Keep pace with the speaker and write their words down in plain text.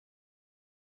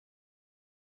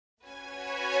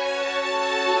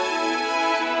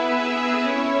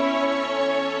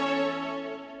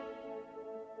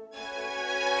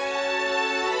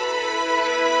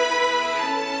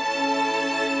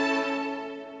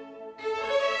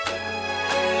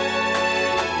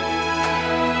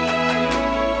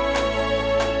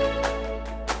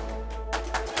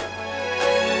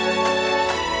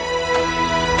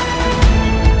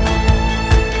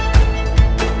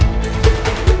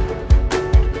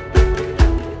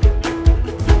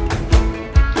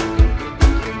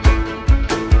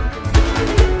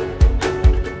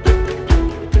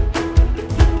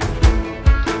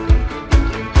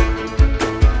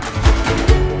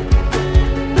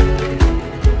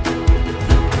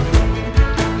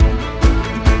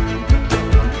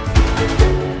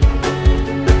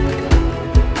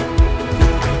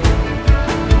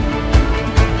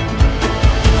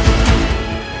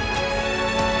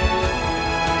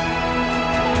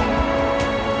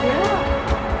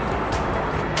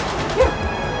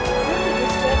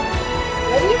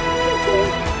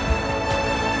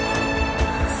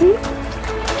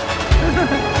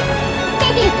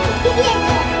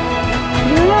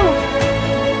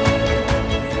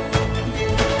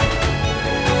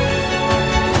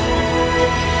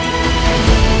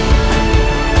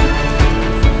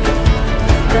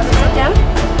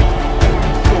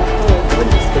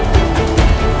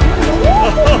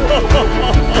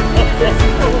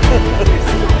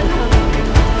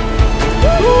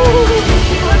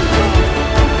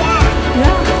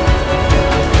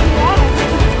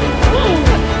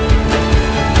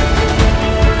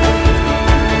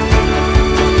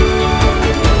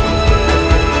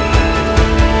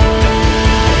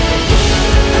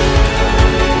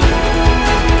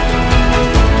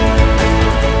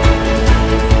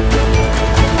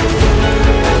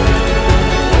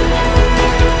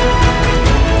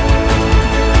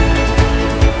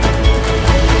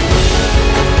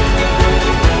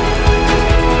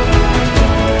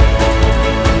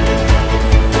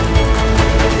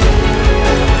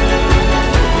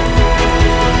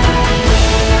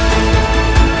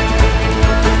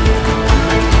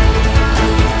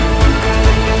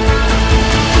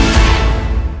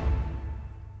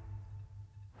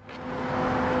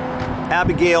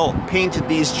Abigail painted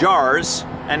these jars,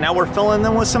 and now we're filling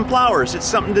them with some flowers. It's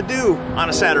something to do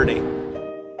on a Saturday.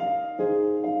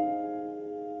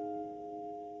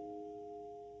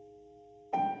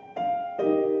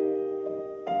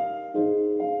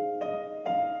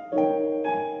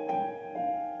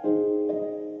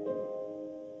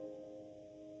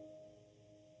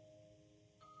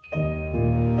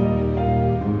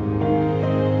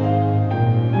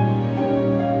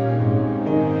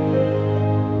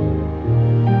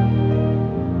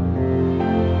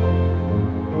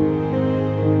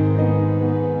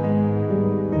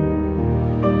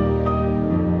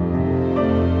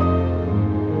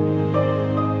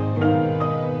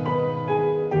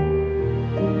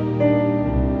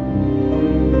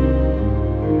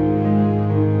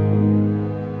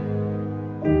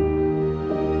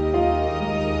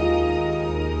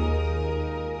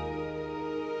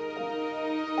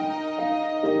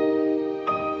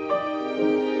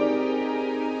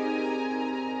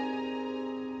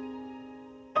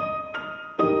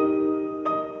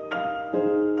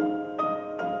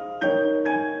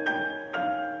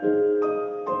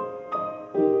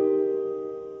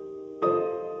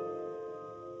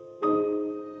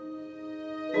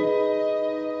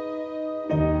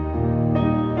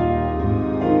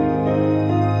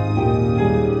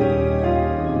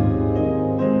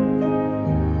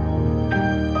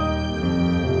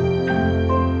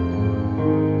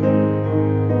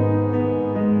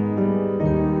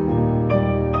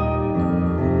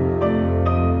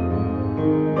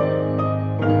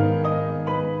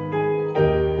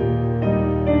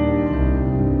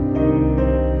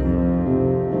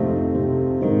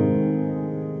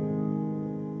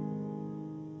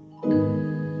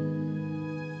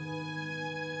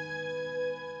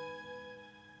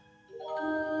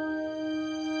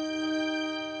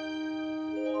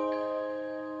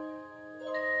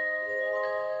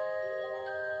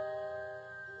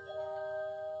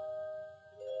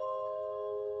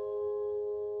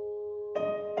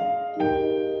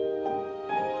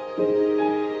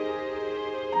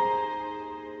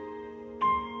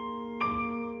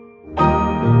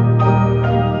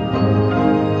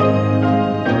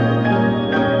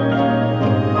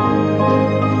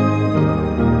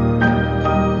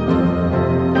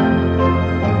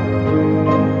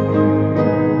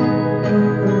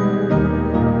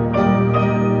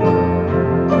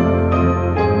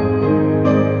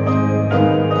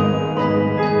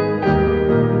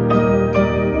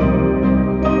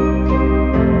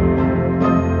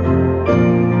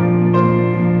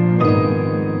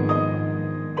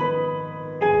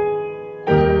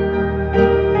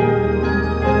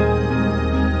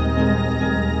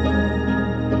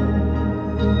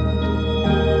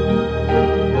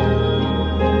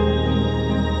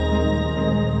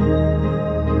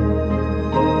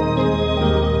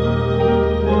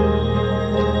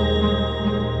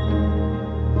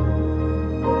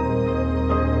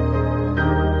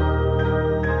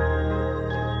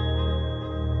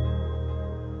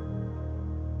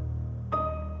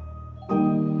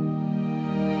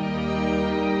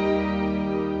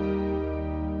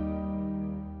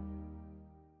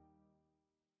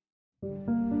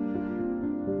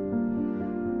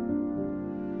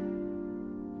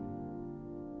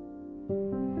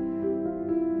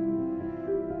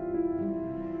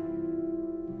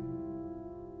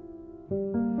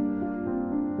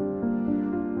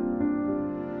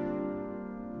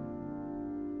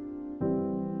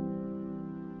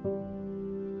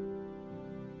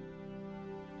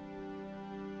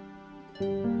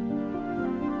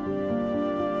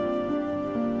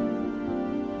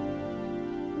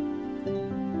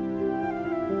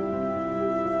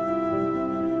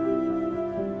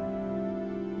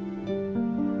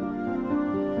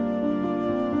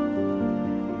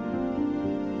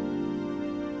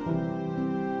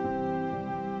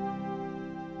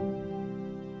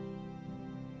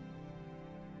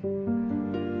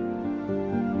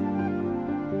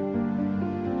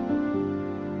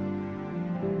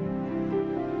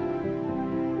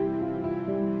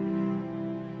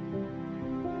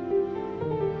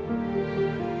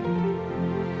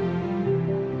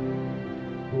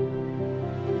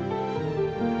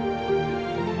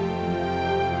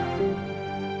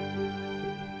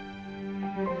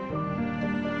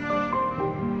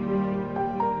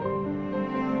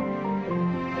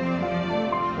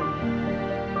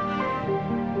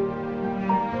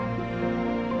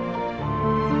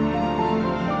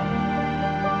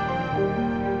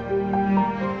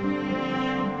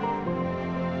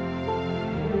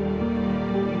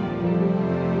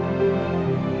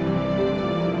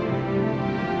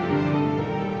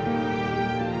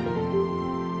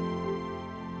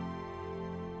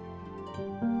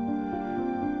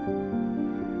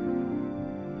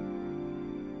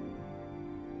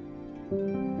 It's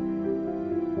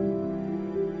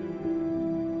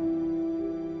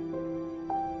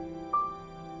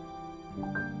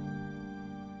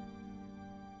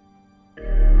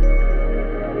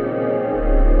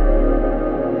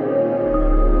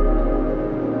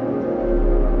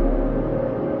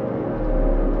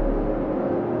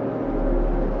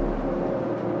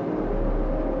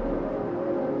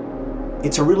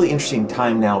a really interesting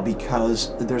time now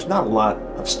because there's not a lot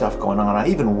of stuff going on. I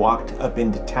even walked up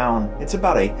into town. It's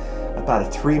about a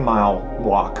 3-mile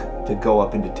walk to go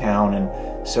up into town,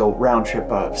 and so round trip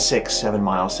of 6-7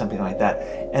 miles, something like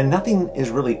that. And nothing is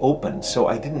really open, so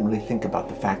I didn't really think about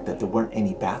the fact that there weren't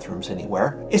any bathrooms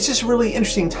anywhere. It's just a really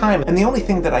interesting time, and the only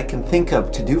thing that I can think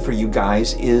of to do for you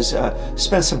guys is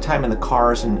spend some time in the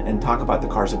cars and talk about the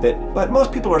cars a bit. But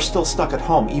most people are still stuck at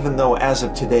home, even though as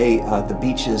of today the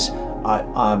beaches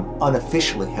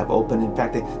unofficially have opened. In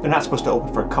fact, they're not supposed to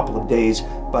open for a couple of days,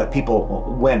 but people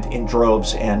went in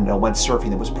droves and went surfing.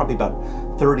 There was probably about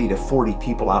 30 to 40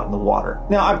 people out in the water.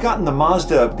 Now, I've gotten the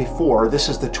Mazda before. This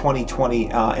is the 2020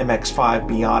 MX-5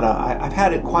 Miata. I've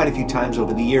had it quite a few times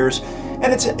over the years,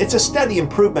 and it's a steady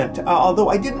improvement, although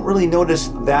I didn't really notice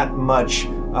that much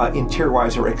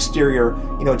interior-wise or exterior,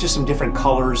 you know, just some different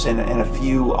colors and a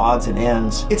few odds and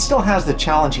ends. It still has the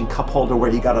challenging cup holder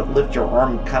where you gotta lift your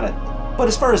arm kind of. But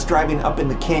as far as driving up in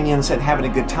the canyons and having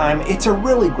a good time, it's a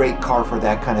really great car for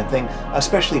that kind of thing,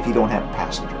 especially if you don't have a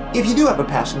passenger. If you do have a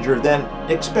passenger, then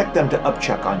expect them to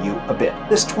upchuck on you a bit.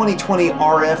 This 2020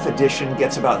 RF edition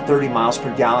gets about 30 miles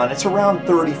per gallon. It's around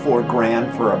 34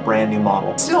 grand for a brand new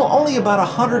model. Still only about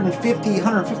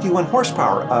 151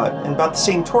 horsepower and about the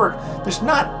same torque. There's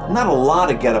not a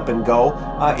lot of get up and go.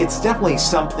 It's definitely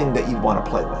something that you'd want to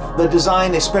play with. The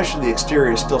design, especially the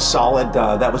exterior, is still solid.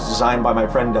 That was designed by my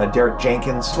friend Derek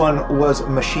Jenkins. This one was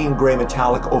machine gray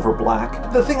metallic over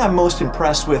black. The thing I'm most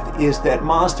impressed with is that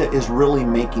Mazda is really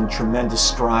making tremendous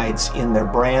strides in their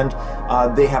brand.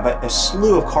 They have a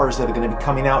slew of cars that are going to be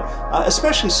coming out,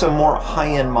 especially some more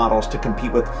high-end models to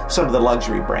compete with some of the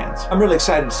luxury brands. I'm really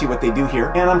excited to see what they do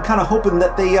here, and I'm kind of hoping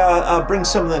that they bring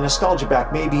some of the nostalgia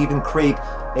back, maybe even create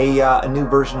a new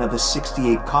version of the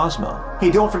 '68 Cosmo. Hey,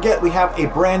 don't forget, we have a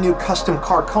brand new custom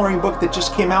car coloring book that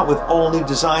just came out with all new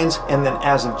designs, and then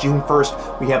as of June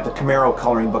 1st, we have the Camaro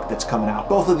coloring book that's coming out.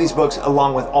 Both of these books,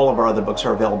 along with all of our other books,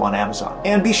 are available on Amazon.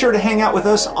 And be sure to hang out with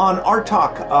us on Art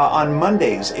Talk on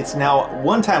Mondays. It's now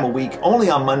one time a week, only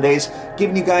on Mondays,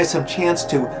 giving you guys some chance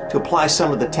to apply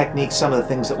some of the techniques, some of the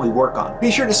things that we work on.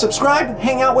 Be sure to subscribe,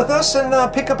 hang out with us, and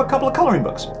pick up a couple of coloring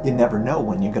books. You never know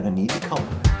when you're going to need to color.